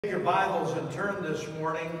your Bibles and turn this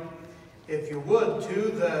morning, if you would, to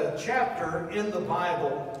the chapter in the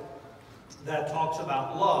Bible that talks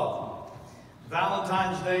about love.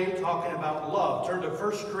 Valentine's Day, talking about love. Turn to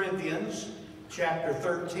 1 Corinthians chapter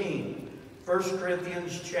 13. 1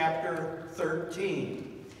 Corinthians chapter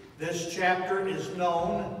 13. This chapter is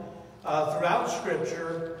known throughout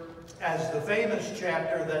Scripture as the famous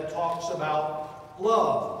chapter that talks about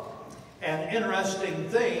love. An interesting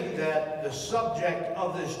thing that the subject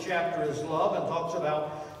of this chapter is love and talks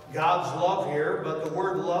about God's love here, but the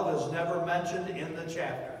word love is never mentioned in the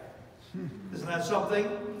chapter. Isn't that something?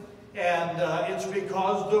 And it's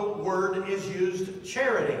because the word is used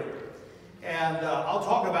charity. And I'll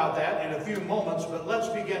talk about that in a few moments, but let's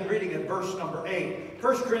begin reading at verse number 8.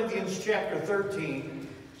 1 Corinthians chapter 13,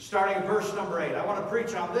 starting at verse number 8. I want to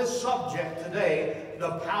preach on this subject today,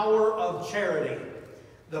 the power of charity.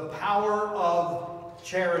 The power of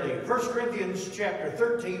charity. 1 Corinthians chapter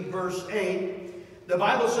 13, verse 8, the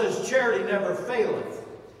Bible says, charity never faileth,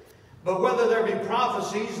 but whether there be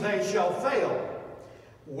prophecies, they shall fail.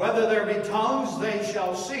 Whether there be tongues, they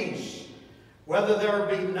shall cease. Whether there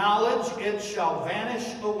be knowledge, it shall vanish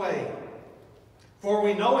away. For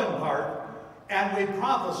we know in part, and we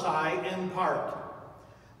prophesy in part.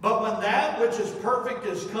 But when that which is perfect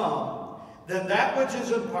is come, then that which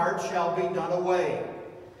is in part shall be done away.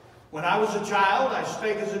 When I was a child, I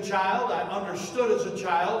spake as a child, I understood as a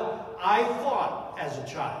child, I thought as a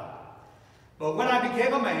child. But when I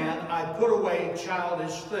became a man, I put away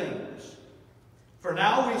childish things. For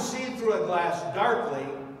now we see through a glass darkly,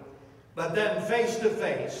 but then face to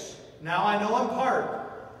face. Now I know in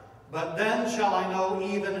part, but then shall I know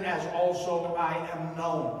even as also I am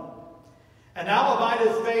known. And now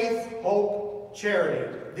abideth faith, hope,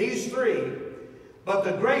 charity. These three, but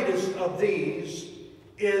the greatest of these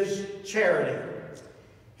is charity.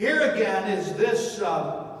 Here again is this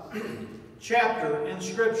chapter in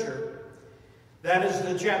Scripture. That is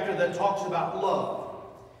the chapter that talks about love.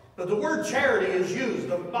 But the word charity is used.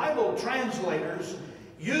 The Bible translators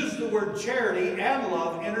use the word charity and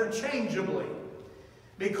love interchangeably.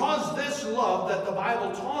 Because this love that the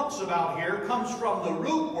Bible talks about here comes from the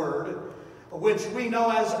root word, which we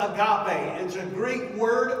know as agape. It's a Greek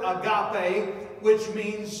word, agape, which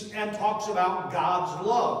means and talks about God's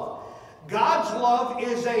love. God's love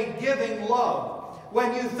is a giving love.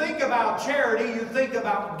 When you think about charity, you think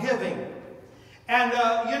about giving. And,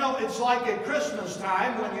 you know, it's like at Christmas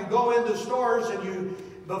time when you go into stores and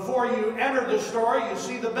before you enter the store, you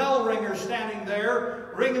see the bell ringer standing there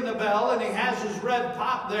ringing the bell, and he has his red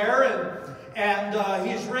pop there, and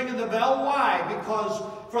he's ringing the bell. Why? Because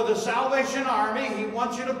for the Salvation Army, he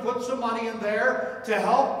wants you to put some money in there to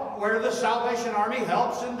help where the Salvation Army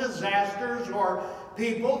helps in disasters or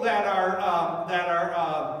people that are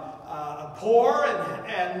poor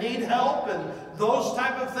and need help and those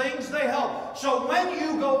type of things, they help. So when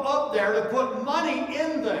you go up there to put money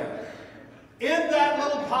in there, in that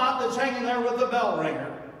little pot that's hanging there with the bell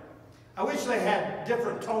ringer, I wish they had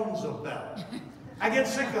different tones of bell. I get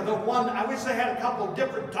sick of the one. I wish they had a couple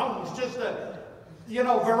different tones, just to, you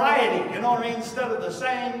know, variety, you know what I mean, instead of the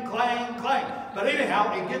same clang, clang. But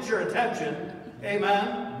anyhow, it gets your attention, amen?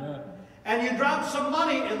 Amen. And you drop some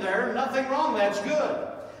money in there, nothing wrong, that's good.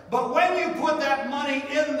 But when you put that money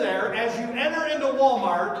in there, as you enter into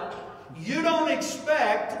Walmart, you don't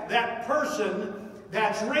expect that person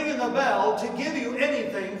that's ringing the bell to give you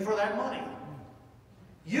anything for that money.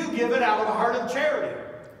 You give it out of a heart of charity.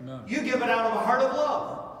 No. You give it out of a heart of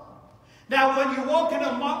love. Now, when you walk into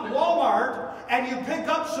Walmart and you pick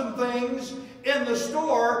up some things in the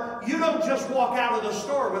store, you don't just walk out of the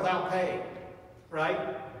store without paying,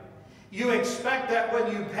 right? You expect that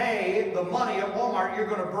when you pay the money at Walmart, you're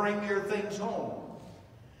going to bring your things home.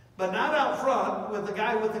 But not out front with the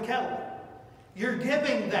guy with the kettle. You're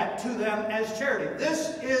giving that to them as charity.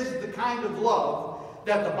 This is the kind of love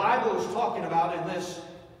that the Bible is talking about in this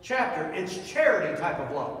chapter. It's charity type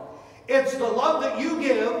of love. It's the love that you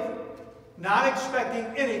give, not expecting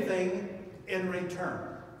anything in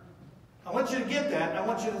return. I want you to get that. I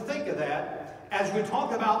want you to think of that as we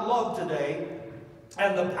talk about love today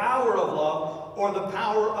and the power of love or the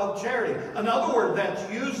power of charity. Another word that's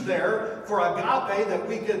used there for agape that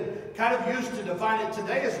we could kind of use to define it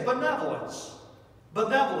today is benevolence.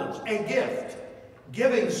 Benevolence, a gift,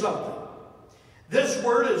 giving something. This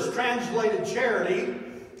word is translated charity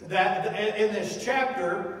that in this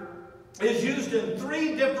chapter is used in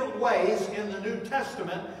three different ways in the New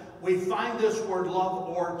Testament. We find this word love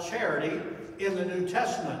or charity in the New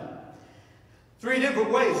Testament. Three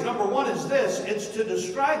different ways. Number one is this. It's to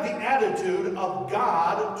describe the attitude of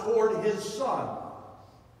God toward His Son.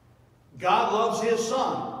 God loves His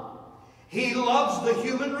Son. He loves the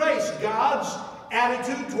human race. God's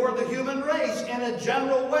attitude toward the human race in a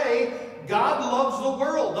general way, God loves the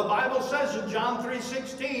world. The Bible says in John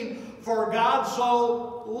 3:16, for God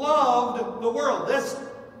so loved the world.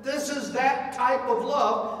 This is that type of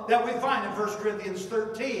love that we find in 1 Corinthians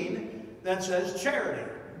 13 that says charity,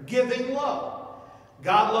 giving love.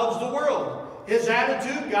 God loves the world. His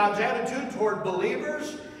attitude, God's attitude toward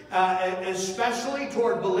believers, especially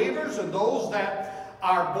toward believers and those that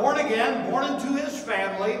are born again, born into His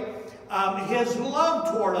family, His love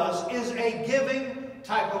toward us is a giving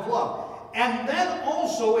type of love. And then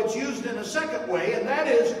also it's used in a second way, and that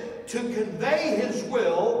is to convey His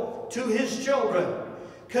will to His children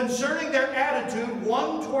concerning their attitude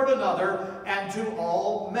one toward another and to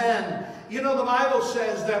all men. You know, the Bible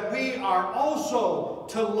says that we are also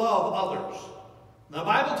to love others. The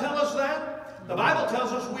Bible tells us that. The Bible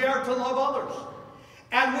tells us we are to love others.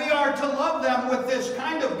 And we are to love them with this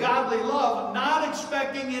kind of godly love, not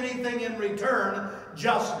expecting anything in return,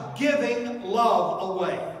 just giving love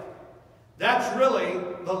away. That's really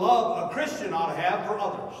the love a Christian ought to have for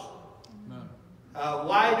others.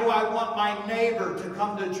 Why do I want my neighbor to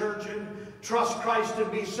come to church and trust Christ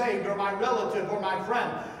and be saved, or my relative or my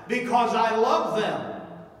friend? Because I love them.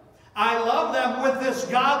 I love them with this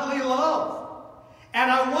godly love.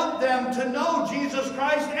 And I want them to know Jesus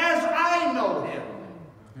Christ as I know Him.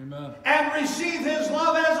 Amen. And receive His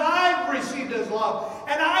love as I've received His love.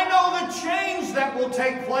 And I know the change that will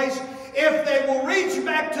take place if they will reach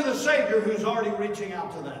back to the Savior who's already reaching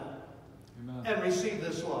out to them. Amen. And receive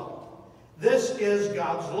this love. This is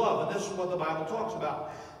God's love, and this is what the Bible talks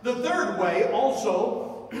about. The third way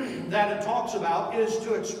also that it talks about is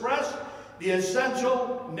to express the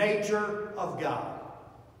essential nature of God.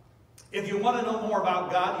 If you want to know more about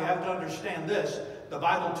God, you have to understand this. The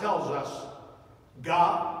Bible tells us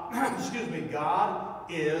God,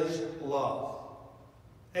 God is love.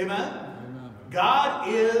 Amen? Amen. God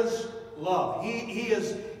is love. He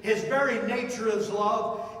is, His very nature is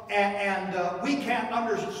love. And we can't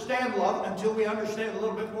understand love until we understand a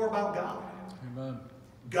little bit more about God. Amen.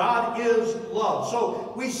 God is love.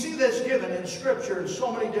 So we see this given in Scripture in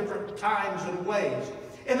so many different times and ways.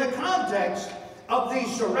 In the context of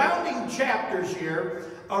these surrounding chapters here,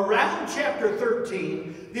 around chapter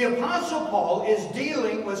 13, the Apostle Paul is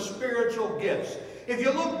dealing with spiritual gifts. If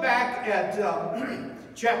you look back at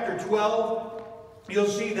chapter 12, you'll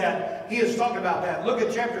see that he is talking about that. Look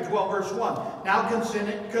at chapter 12, verse 1. Now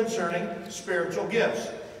concerning spiritual gifts.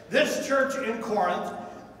 This church in Corinth,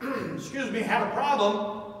 had a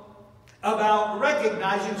problem about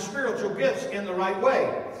recognizing spiritual gifts in the right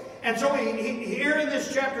way. And so here in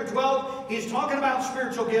this chapter 12, he's talking about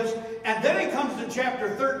spiritual gifts. And then he comes to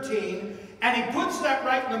chapter 13, and he puts that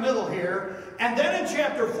right in the middle here. And then in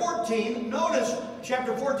chapter 14, notice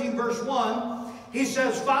chapter 14, verse 1, he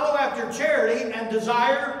says, follow after charity and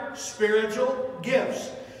desire spiritual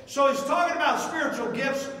gifts. So he's talking about spiritual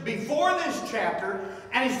gifts before this chapter,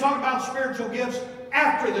 and he's talking about spiritual gifts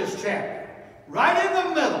after this chapter. Right in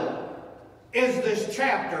the middle is this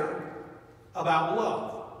chapter about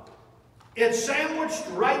love. It's sandwiched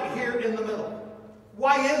right here in the middle.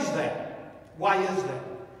 Why is that? Why is that?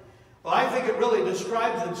 Well, I think it really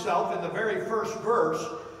describes itself in the very first verse,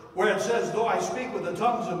 where it says, though I speak with the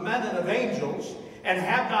tongues of men and of angels, and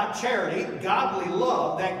have not charity, godly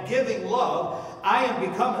love, that giving love, I am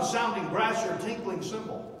become a sounding brass or tinkling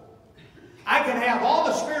cymbal. I can have all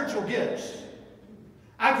the spiritual gifts.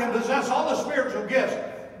 I can possess all the spiritual gifts.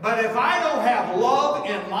 But if I don't have love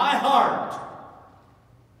in my heart,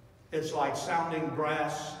 it's like sounding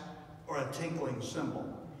brass or a tinkling cymbal.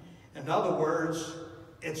 In other words,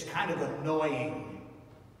 it's kind of annoying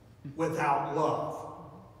without love.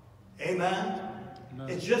 Amen?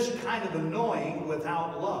 It's just kind of annoying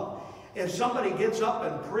without love. If somebody gets up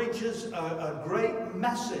and preaches a great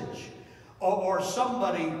message, or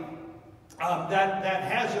somebody that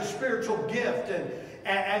has a spiritual gift,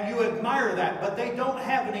 and you admire that, but they don't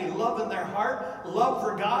have any love in their heart, love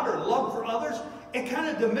for God or love for others, it kind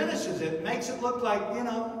of diminishes it, makes it look like,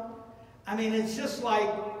 it's just like,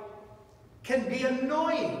 can be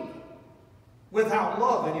annoying without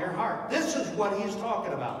love in your heart. This is what he's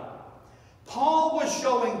talking about. Paul was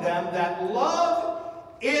showing them that love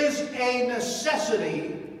is a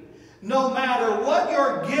necessity no matter what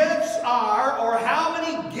your gifts are or how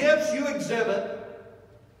many gifts you exhibit.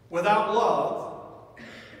 Without love,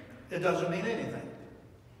 it doesn't mean anything.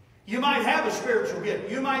 You might have a spiritual gift.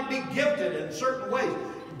 You might be gifted in certain ways.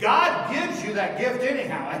 God gives you that gift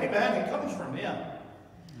anyhow. Amen. It comes from Him.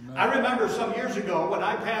 Amen. I remember some years ago when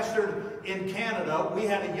I pastored in Canada, we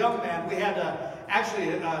had a young man. We had actually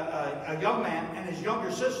a young man and his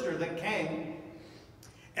younger sister that came,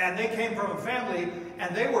 and they came from a family,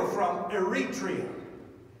 and they were from Eritrea.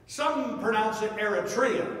 Some pronounce it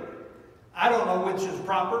Eritrea. I don't know which is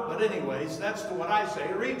proper, but anyways, that's what I say,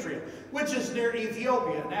 Eritrea, which is near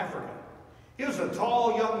Ethiopia in Africa. He was a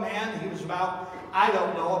tall young man. He was about, I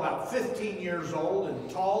don't know, about 15 years old and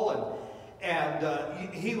tall,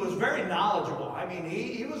 and he was very knowledgeable. I mean,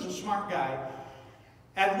 he was a smart guy.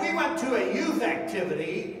 And we went to a youth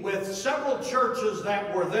activity with several churches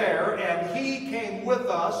that were there, and he came with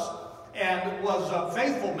us and was a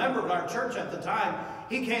faithful member of our church at the time.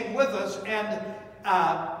 He came with us, and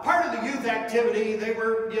part of the youth activity, they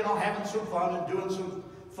were, having some fun and doing some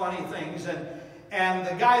funny things. And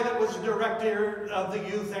the guy that was the director of the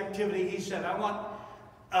youth activity, he said, I want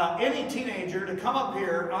any teenager to come up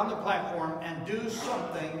here on the platform and do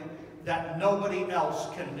something that nobody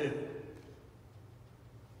else can do.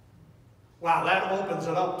 Wow, that opens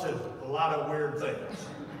it up to a lot of weird things.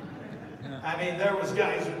 I mean, there was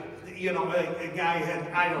guys, a guy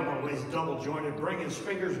had, I don't know, he's double jointed, bring his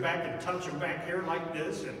fingers back and touch them back here like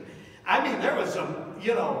this. And I mean, there was some,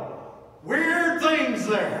 weird things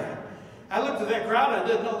there. I looked at that crowd, I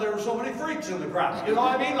didn't know there were so many freaks in the crowd. You know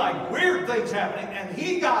what I mean? Like weird things happening. And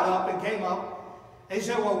he got up and came up, and he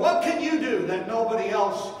said, well, what can you do that nobody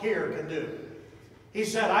else here can do? He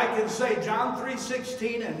said, I can say John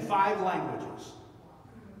 3:16 in 5 languages.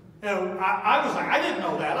 And I was like, I didn't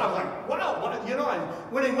know that. I was like, wow, what,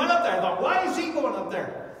 and when he went up there, I thought, why is he going up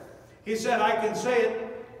there? He said, I can say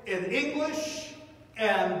it in English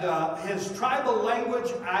and his tribal language,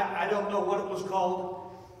 I don't know what it was called.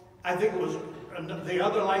 I think it was, the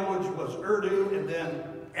other language was Urdu, and then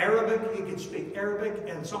Arabic. He could speak Arabic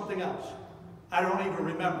and something else. I don't even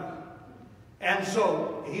remember. And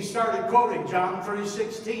so he started quoting John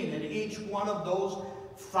 3:16 in each one of those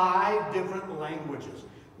 5 different languages.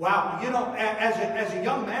 Wow, as a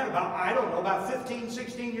young man, about 15,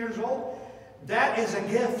 16 years old, that is a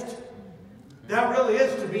gift. That really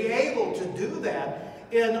is. To be able to do that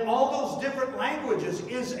in all those different languages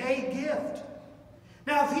is a gift.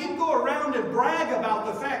 Now, if he'd go around and brag about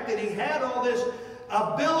the fact that he had all this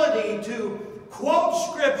ability to quote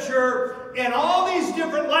Scripture in all these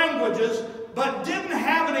different languages, but didn't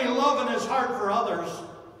have any love in his heart for others,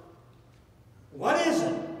 what is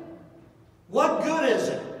it? What good is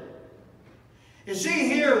it? You see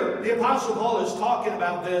here, the Apostle Paul is talking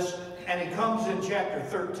about this, and he comes in chapter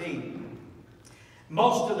 13.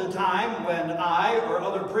 Most of the time when I or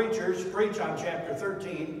other preachers preach on chapter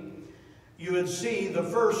 13, you would see the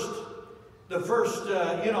first 6,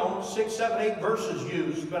 7, 8 verses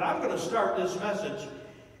used. But I'm going to start this message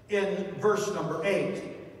in verse number 8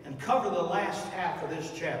 and cover the last half of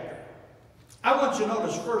this chapter. I want you to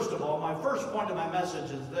notice, first of all, my first point of my message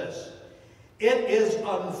is this. It is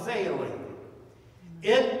unfailing.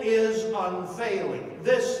 It is unfailing.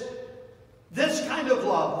 This kind of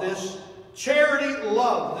love, this charity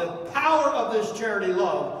love, the power of this charity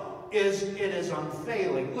love, it is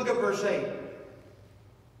unfailing. Look at verse 8.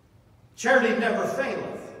 Charity never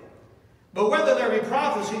faileth. But whether there be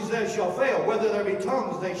prophecies, they shall fail. Whether there be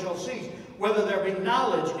tongues, they shall cease. Whether there be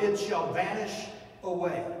knowledge, it shall vanish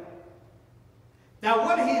away. Now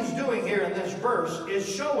what he's doing here in this verse is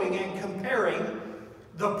showing and comparing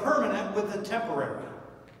the permanent with the temporary.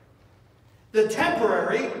 The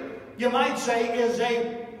temporary, you might say, is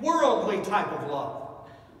a worldly type of love,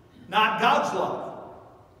 not God's love.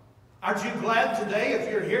 Aren't you glad today, if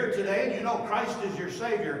you're here today and you know Christ is your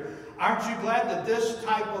Savior, aren't you glad that this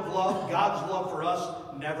type of love, God's love for us,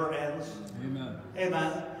 never ends? Amen.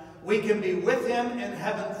 Amen. We can be with Him in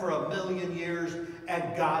heaven for 1,000,000 years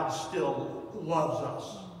and God still loves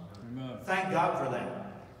us. Amen. Thank God for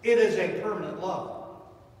that. It is a permanent love.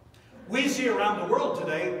 We see around the world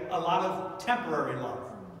today a lot of temporary love.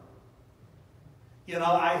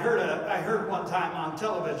 I heard one time on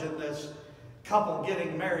television this couple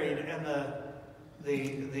getting married, and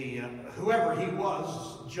the whoever he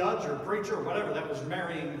was, judge or preacher or whatever that was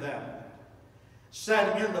marrying them,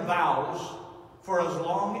 said in the vows, for as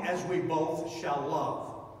long as we both shall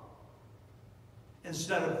love,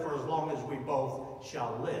 instead of for as long as we both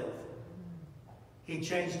shall live. He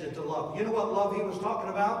changed it to love. You know what love he was talking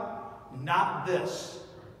about? Not this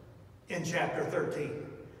in chapter 13.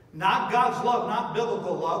 Not God's love, not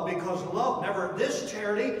biblical love, because love never, this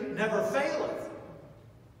charity never faileth.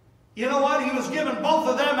 You know what? He was giving both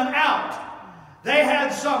of them an out. They had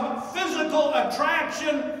some physical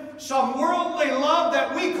attraction, some worldly love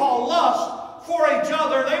that we call lust for each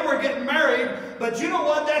other. They were getting married, but you know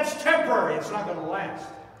what? That's temporary. It's not going to last.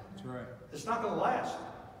 That's right. It's not going to last.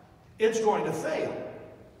 It's going to fail.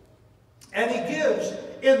 And he gives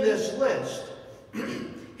in this list,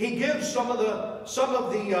 he gives some of the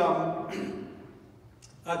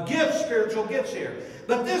gifts, spiritual gifts here.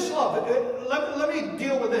 But this love, let me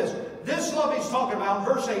deal with this. This love he's talking about,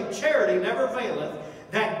 verse 8, charity never faileth.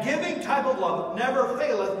 That giving type of love never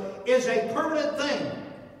faileth is a permanent thing.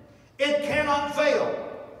 It cannot fail.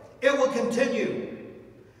 It will continue.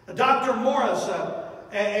 Dr. Morris,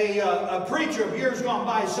 a preacher of years gone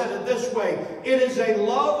by, said it this way: it is a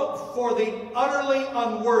love for the utterly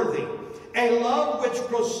unworthy, a love which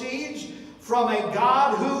proceeds from a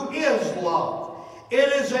God who is love. It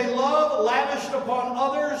is a love lavished upon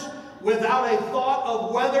others without a thought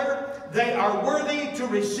of whether they are worthy to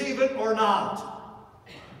receive it or not.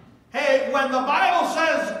 Hey, when the Bible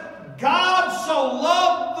says God so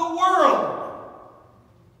loved the world,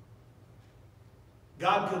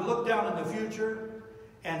 God could look down in the future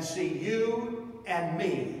and see you and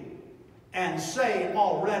me and say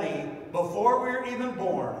already, before we were even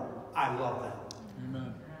born, I love them.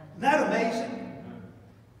 Amen. Isn't that amazing?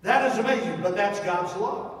 That is amazing, but that's God's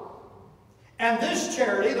love. And this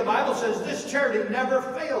charity, the Bible says, this charity never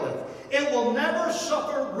faileth. It will never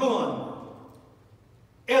suffer ruin.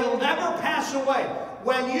 It'll never pass away.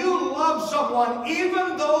 When you love someone,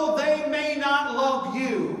 even though they may not love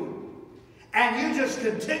you, and you just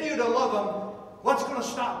continue to love them, what's going to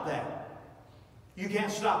stop that? You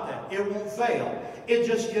can't stop that. It won't fail. It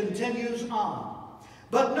just continues on.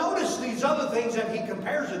 But notice these other things that he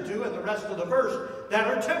compares it to in the rest of the verse that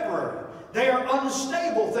are temporary. They are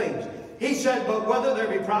unstable things. He said, but whether there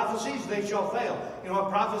be prophecies, they shall fail. You know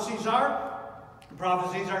what prophecies are?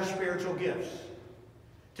 Prophecies are spiritual gifts.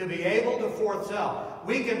 To be able to foretell.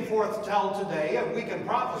 We can foretell today, and we can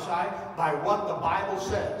prophesy by what the Bible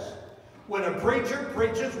says. When a preacher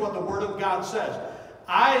preaches what the Word of God says.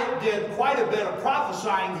 I did quite a bit of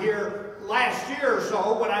prophesying here last year or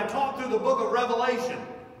so when I taught through the book of Revelation.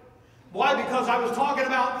 Why? Because I was talking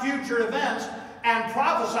about future events and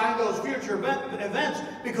prophesying those future events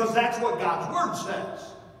because that's what God's Word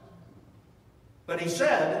says. But he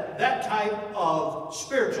said that type of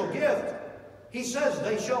spiritual gift, he says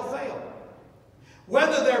they shall fail.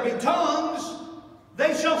 Whether there be tongues,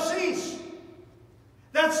 they shall cease.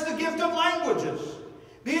 That's the gift of languages.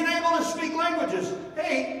 Being able to speak languages.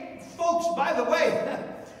 Hey, folks, by the way,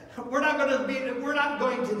 we're not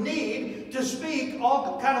going to need to speak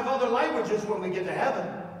all kind of other languages when we get to heaven.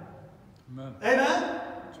 Amen. Amen?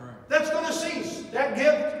 That's right. That's going to cease. That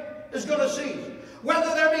gift is going to cease.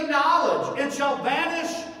 Whether there be knowledge, it shall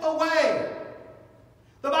vanish away.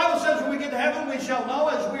 The Bible says when we get to heaven, we shall know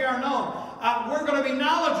as we are known. We're going to be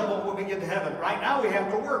knowledgeable when we get to heaven. Right now, we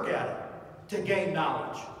have to work at it to gain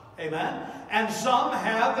knowledge. Amen? And some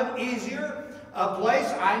have an easier place.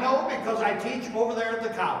 I know because I teach over there at the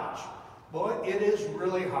college. Boy, it is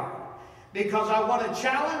really hard. Because I want to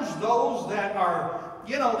challenge those that are,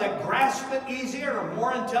 you know, that grasp it easier or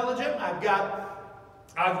more intelligent. I've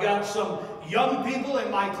got some young people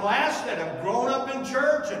in my class that have grown up in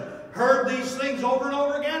church and heard these things over and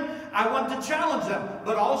over again. I want to challenge them.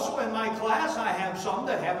 But also in my class, I have some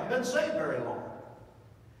that haven't been saved very long.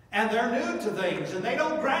 And they're new to things, and they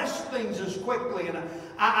don't grasp things as quickly. And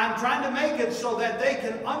I'm trying to make it so that they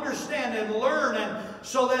can understand and learn, and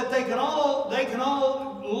so that they can all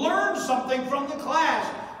learn something from the class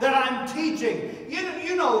that I'm teaching.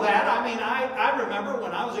 You know that. I mean, I remember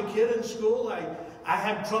when I was a kid in school, I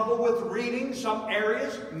had trouble with reading some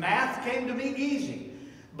areas. Math came to me easy.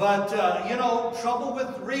 But, you know, trouble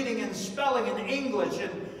with reading and spelling and English.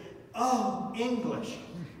 And, oh, English.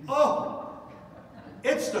 Oh.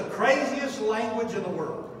 It's the craziest language in the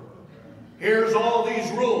world. Here's all these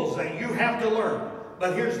rules that you have to learn.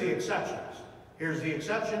 But here's the exceptions. Here's the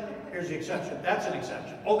exception. Here's the exception. That's an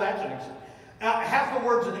exception. Oh, that's an exception. Half the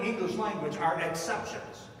words in the English language are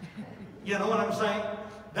exceptions. You know what I'm saying?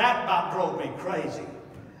 That about drove me crazy.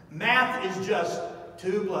 Math is just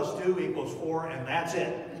 2 + 2 = 4, and that's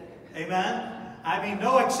it. Amen? I mean,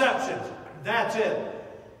 no exceptions. That's it.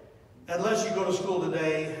 Unless you go to school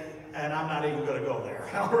today, and I'm not even going to go there,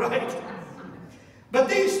 all right? But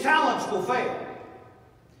these talents will fail.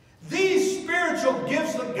 These spiritual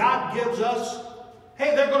gifts that God gives us,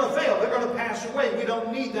 hey, they're going to fail. They're going to pass away. We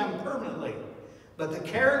don't need them permanently. But the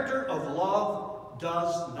character of love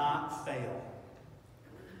does not fail.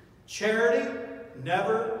 Charity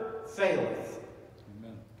never faileth.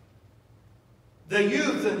 Amen. The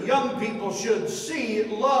youth and young people should see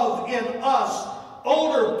love in us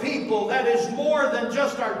older people that is more than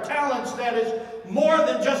just our talents, that is more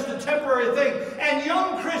than just a temporary thing. And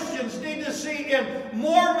young Christians need to see in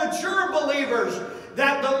more mature believers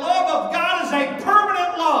that the love of God is a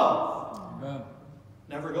permanent love. Amen.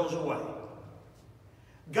 Never goes away.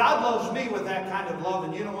 God loves me with that kind of love,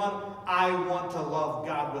 and you know what? I want to love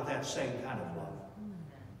God with that same kind of love.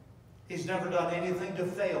 He's never done anything to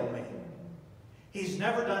fail me. He's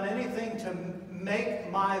never done anything to make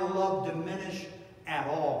my love diminish at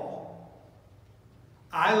all.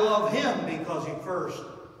 I love him because he first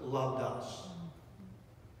loved us.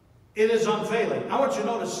 It is unfailing. I want you to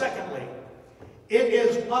notice, secondly, it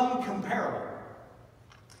is uncomparable.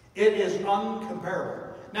 It is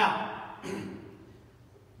uncomparable. Now,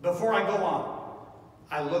 before I go on,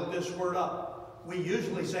 I looked this word up. We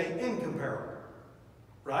usually say incomparable,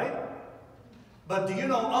 right? But do you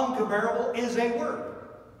know uncomparable is a word?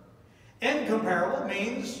 Incomparable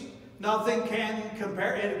means nothing can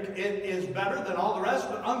compare. It is better than all the rest,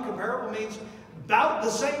 but uncomparable means about the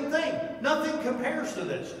same thing. Nothing compares to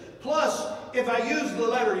this. Plus, if I use the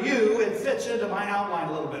letter U, it fits into my outline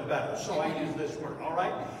a little bit better. So I use this word, all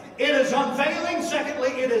right? It is unfailing. Secondly,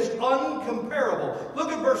 it is uncomparable.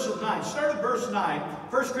 Look at verses 9. Start at verse 9.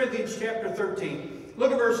 1 Corinthians chapter 13.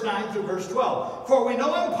 Look at verse 9 through verse 12. For we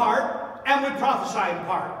know in part, and we prophesy in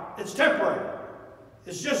part. It's temporary.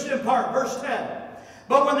 It's just in part. Verse 10.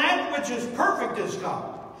 But when that which is perfect is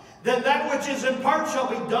come, then that which is in part shall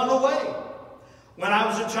be done away. When I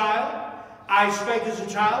was a child, I spake as a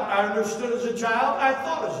child, I understood as a child, I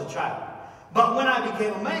thought as a child. But when I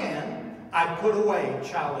became a man, I put away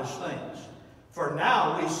childish things. For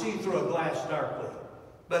now we see through a glass darkly,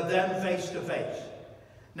 but then face to face.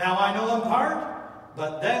 Now I know in part,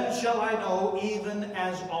 but then shall I know, even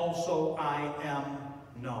as also I am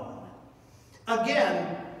known.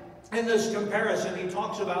 Again, in this comparison, he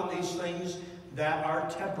talks about these things that are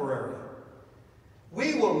temporary.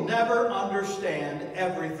 We will never understand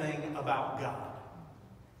everything about God.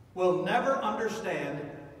 We'll never understand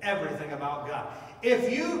everything about God. If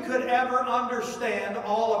you could ever understand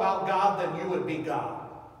all about God, then you would be God.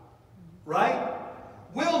 Right?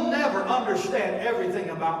 We'll never understand everything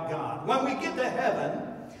about God. When we get to heaven,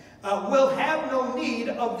 we'll have no need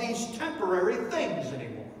of these temporary things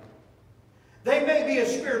anymore. They may be a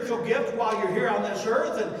spiritual gift while you're here on this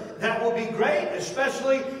earth, and that will be great,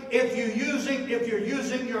 especially if you're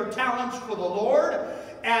using your talents for the Lord,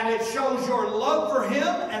 and it shows your love for him,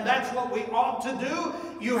 and that's what we ought to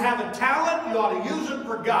do. You have a talent, you ought to use it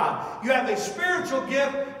for God. You have a spiritual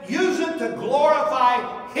gift, use it to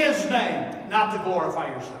glorify his name, not to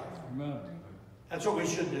glorify yourself. Amen. That's what we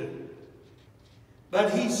should do.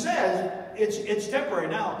 But he says it's temporary.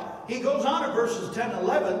 Now, he goes on in verses 10 and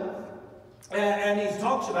 11, and he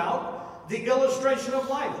talks about the illustration of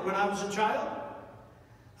life. When I was a child,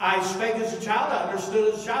 I spake as a child, I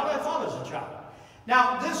understood as a child, I thought as a child.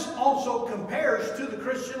 Now, this also compares to the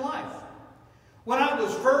Christian life. When I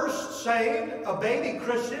was first saved, a baby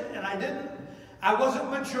Christian, and I wasn't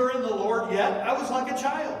mature in the Lord yet, I was like a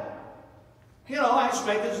child. You know, I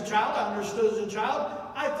spake as a child, I understood as a child,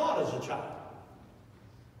 I thought as a child.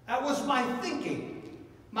 That was my thinking.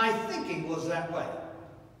 My thinking was that way.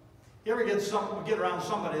 You ever get around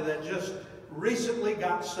somebody that just recently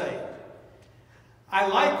got saved? I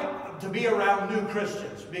like to be around new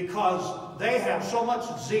Christians because they have so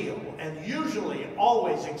much zeal and usually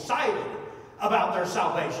always excited about their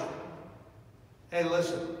salvation. Hey,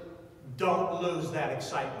 listen, don't lose that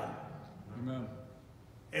excitement. Amen.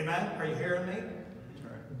 Amen? Are you hearing me?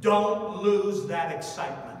 Right. Don't lose that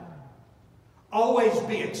excitement. Always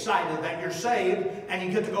be excited that you're saved and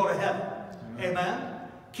you get to go to heaven. Amen? Amen?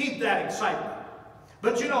 Keep that excitement.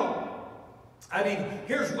 But you know, I mean,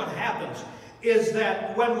 here's what happens, is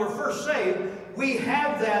that when we're first saved, we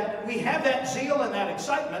have that zeal and that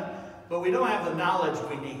excitement, but we don't have the knowledge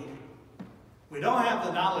we need. We don't have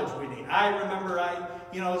the knowledge we need. I remember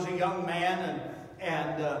as a young man,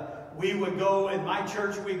 and we would go, in my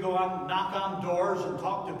church, we'd go out and knock on doors and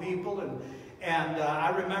talk to people, and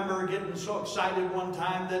I remember getting so excited one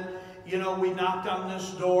time that, we knocked on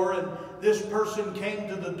this door, and this person came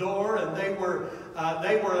to the door, and they were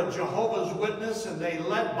a Jehovah's Witness, and they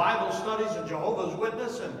led Bible studies of Jehovah's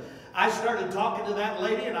Witness, and I started talking to that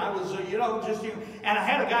lady, and I was, and I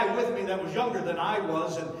had a guy with me that was younger than I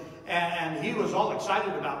was, and he was all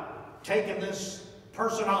excited about taking this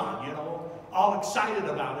person on, all excited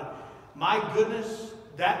about it. My goodness,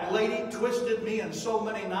 that lady twisted me in so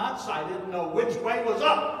many knots, I didn't know which way was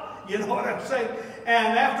up. You know what I'm saying?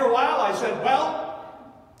 And after a while, I said, well,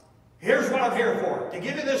 here's what I'm here for. To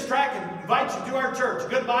give you this tract and invite you to our church.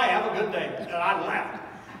 Goodbye, have a good day. And I left.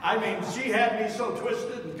 I mean, she had me so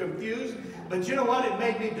twisted and confused. But you know what? It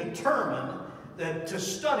made me determined to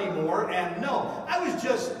study more and know. I was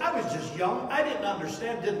just young. I didn't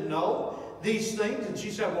understand, didn't know these things. And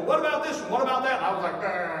she said, well, what about this and what about that? And I was like,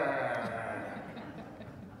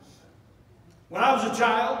 When I was a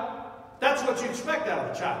child, that's what you expect out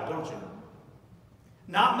of a child, don't you?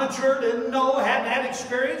 Not mature, didn't know, hadn't had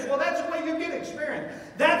experience. Well, that's the way you get experience.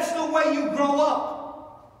 That's the way you grow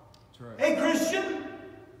up. That's right. Hey, Christian,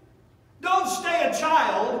 don't stay a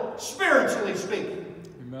child, spiritually speaking.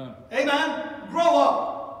 Amen. Amen? Grow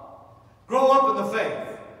up. Grow up in the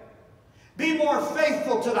faith. Be more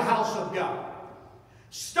faithful to the house of God.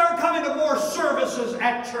 Start coming to more services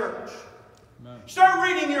at church. Amen. Start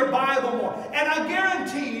reading your Bible more. And I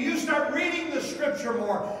guarantee you, you start reading the Scripture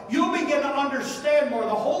more, you'll begin to understand more. The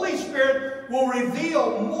Holy Spirit will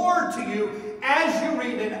reveal more to you as you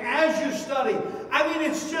read and as you study. I mean,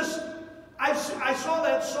 it's just, I saw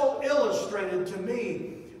that so illustrated to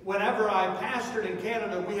me whenever I pastored in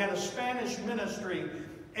Canada. We had a Spanish ministry,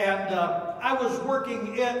 and I was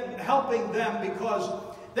working in helping them because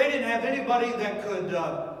they didn't have anybody that could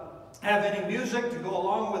have any music to go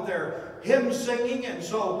along with their hymn singing. And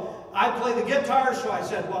so I play the guitar, so I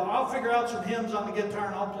said, well, I'll figure out some hymns on the guitar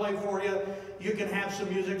and I'll play for you. You can have some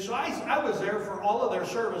music. So I was there for all of their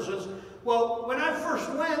services. Well, when I first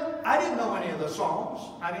went, I didn't know any of the songs.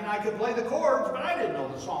 I mean, I could play the chords, but I didn't know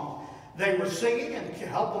the songs they were singing and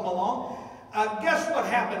help them along. Guess what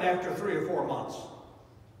happened after 3 or 4 months?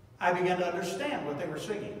 I began to understand what they were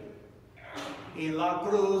singing. En la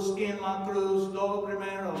cruz, do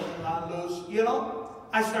primero, en la luz. You know,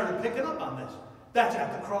 I started picking up on this. That's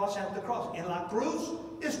at the cross, at the cross. En la cruz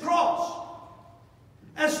is cross.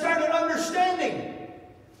 And I started understanding.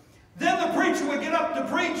 Then the preacher would get up to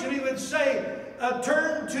preach and he would say,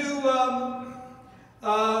 turn to,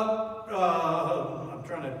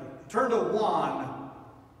 turn to 1.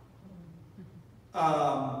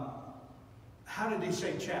 How did he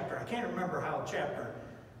say chapter? I can't remember how chapter.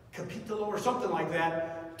 Capítulo or something like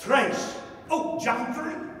that. Tres. Oh, John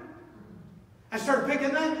 3. I started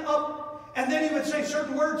picking that up. And then he would say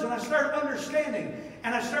certain words and I started understanding.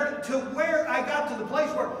 And I started to where I got to the place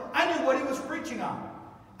where I knew what he was preaching on.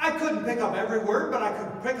 I couldn't pick up every word, but I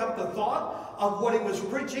could pick up the thought of what he was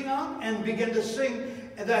preaching on and begin to sing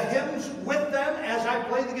the hymns with them as I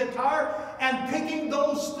played the guitar and picking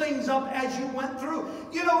those things up as you went through.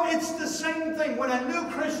 You know, it's the same thing. When a new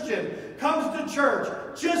Christian comes to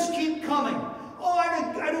church, just keep coming. Oh,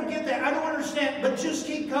 I don't get that. I don't understand, but just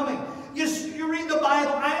keep coming. You read the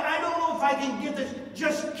Bible. I don't know if I can get this.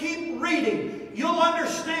 Just keep reading. You'll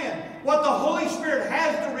understand what the Holy Spirit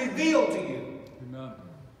has to reveal to you. Amen.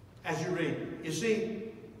 As you read. You see,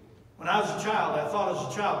 when I was a child, I thought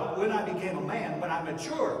as a child, but when I became a man, when I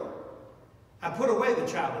matured, I put away the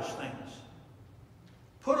childish things.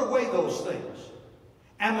 Put away those things.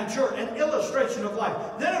 And matured. An illustration of life.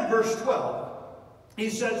 Then in verse 12, he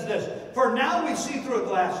says this, for now we see through a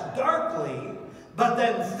glass darkly, but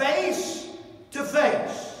then face to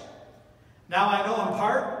face. Now I know in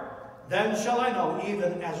part, then shall I know,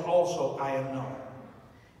 even as also I am known.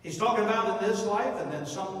 He's talking about in this life, and then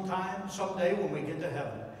someday when we get to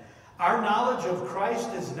heaven. Our knowledge of Christ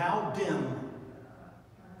is now dim.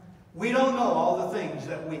 We don't know all the things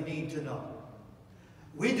that we need to know.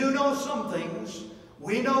 We do know some things.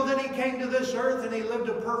 We know that he came to this earth and he lived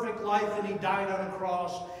a perfect life and he died on a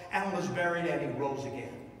cross and was buried and he rose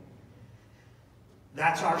again.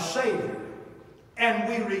 That's our Savior. And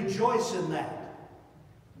we rejoice in that.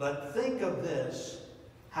 But think of this,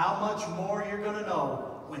 how much more you're going to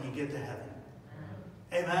know when you get to heaven.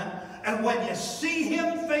 Amen? And when you see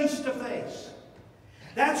him face to face,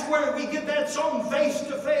 that's where we get that song, face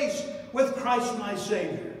to face with Christ my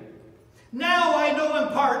Savior. Now I know in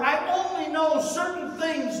part. I only know certain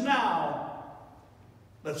things now.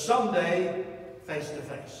 But someday, face to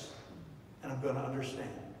face. And I'm going to understand.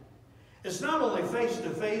 It's not only face to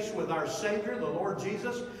face with our Savior, the Lord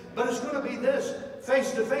Jesus, but it's going to be this,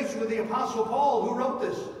 face to face with the Apostle Paul who wrote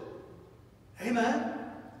this. Amen?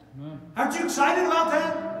 Amen. Aren't you excited about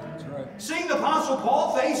that? That's right. Seeing the Apostle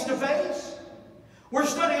Paul face to face. We're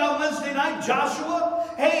studying on Wednesday night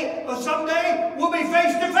Joshua. Hey, someday we'll be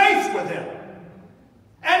face to face with him.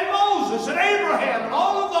 And Moses and Abraham and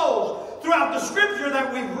all of those throughout the Scripture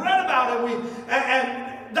that we've read about,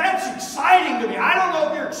 and that's exciting to me. I don't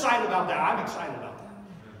know if you're excited about that. I'm excited about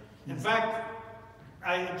that. In fact,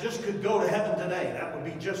 I just could go to heaven today. That would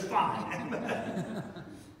be just fine.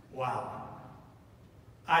 Wow.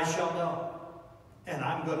 I shall know, and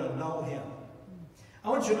I'm going to know him. I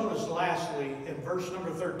want you to notice lastly in verse number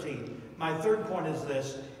 13, my third point is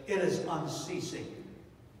this, it is unceasing.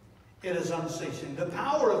 It is unceasing. The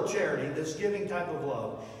power of charity, this giving type of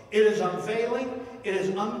love, it is unfailing, it is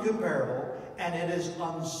uncomparable, and it is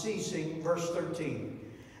unceasing. Verse 13.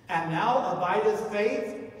 And now abideth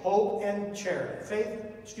faith, hope, and charity.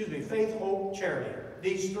 Faith, hope, charity.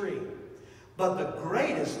 These three. But the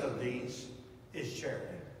greatest of these is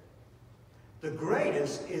charity. The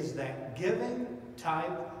greatest is that giving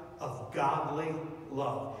type of godly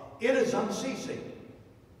love. It is unceasing.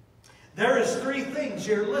 There is 3 things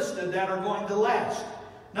here listed that are going to last.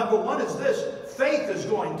 Number 1 is this: faith is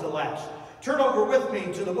going to last. Turn over with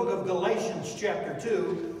me to the book of Galatians chapter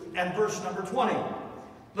 2 and verse number 20.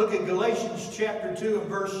 Look at Galatians chapter 2 and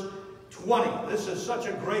verse 20. This is such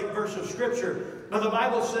a great verse of Scripture. But the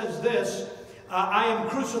Bible says this: I am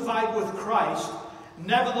crucified with Christ.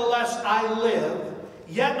 Nevertheless I live.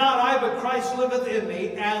 Yet not I, but Christ liveth in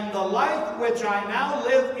me. And the life which I now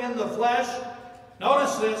live in the flesh,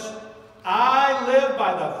 notice this, I live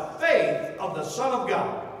by the faith of the Son of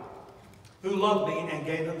God, who loved me and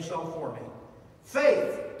gave himself for me.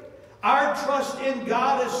 Faith. Our trust in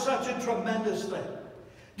God is such a tremendous thing.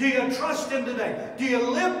 Do you trust him today? Do you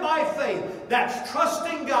live by faith? That's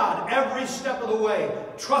trusting God every step of the way.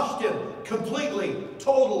 Trust him completely,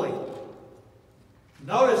 totally.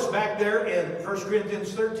 Notice back there in 1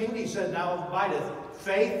 Corinthians 13, he said, now abideth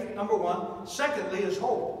faith, number 1. Secondly is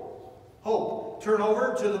hope. Hope. Turn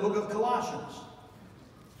over to the book of Colossians.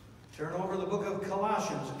 Turn over the book of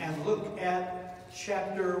Colossians and look at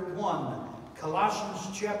chapter 1.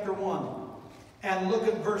 Colossians chapter 1. And look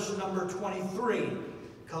at verse number 23.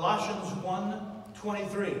 Colossians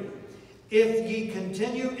 1:23. If ye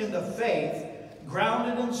continue in the faith,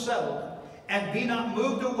 grounded and settled, and be not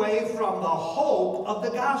moved away from the hope of the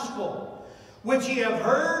gospel, which ye have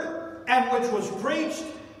heard, and which was preached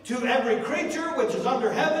to every creature which is under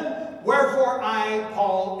heaven, wherefore I,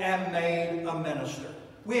 Paul, am made a minister.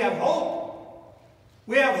 We have hope.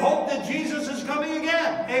 We have hope that Jesus is coming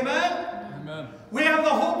again. Amen? Amen. We have the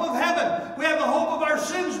hope of heaven. We have the hope of our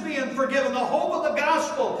sins being forgiven. The hope of the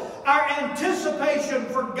gospel. Our anticipation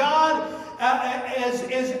for God is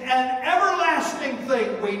an everlasting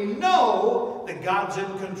thing. We know that God's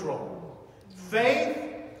in control. Faith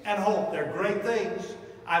and hope, they're great things.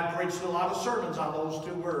 I've preached a lot of sermons on those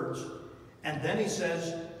 2 words. And then he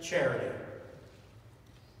says charity.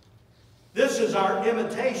 This is our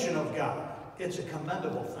imitation of God. It's a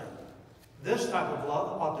commendable thing. This type of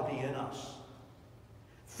love ought to be in us.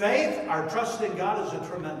 Faith, our trust in God, is a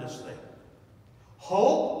tremendous thing.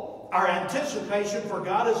 Hope, our anticipation for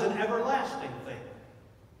God, is an everlasting thing.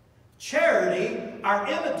 Charity, our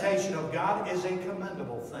imitation of God, is a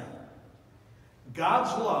commendable thing.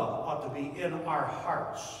 God's love ought to be in our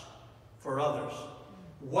hearts for others.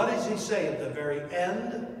 What does he say at the very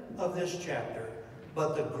end of this chapter?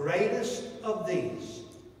 But the greatest of these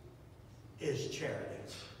is charity.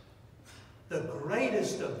 The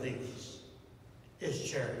greatest of these is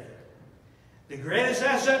charity. The greatest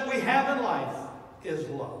asset we have in life is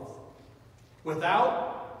love.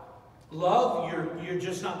 Without love, you're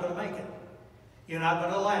just not going to make it. You're not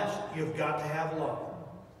going to last. You've got to have love.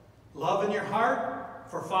 Love in your heart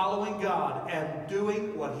for following God and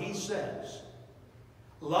doing what he says.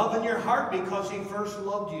 Love in your heart because he first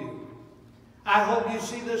loved you. I hope you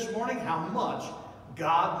see this morning how much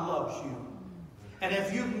God loves you. And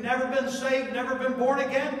if you've never been saved, never been born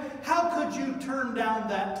again, how could you turn down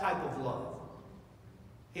that type of love?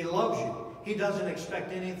 He loves you. He doesn't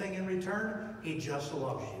expect anything in return. He just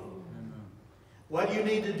loves you. Amen. What you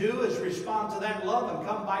need to do is respond to that love and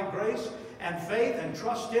come by grace and faith and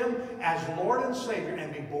trust him as Lord and Savior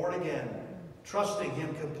and be born again, trusting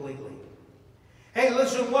him completely. Hey,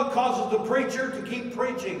 listen, what causes the preacher to keep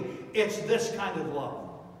preaching? It's this kind of love.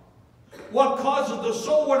 What causes the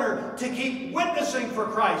soul winner to keep witnessing for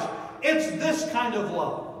Christ? It's this kind of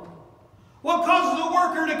love. What causes the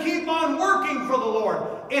worker to keep on working for the Lord?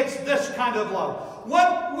 It's this kind of love.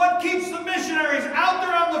 What keeps the missionaries out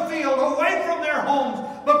there on the field, away from their homes,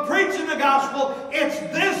 but preaching the gospel? It's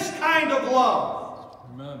this kind of love.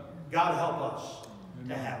 Amen. God help us Amen.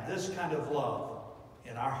 to have this kind of love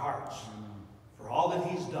in our hearts. Amen. For all that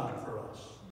he's done for us.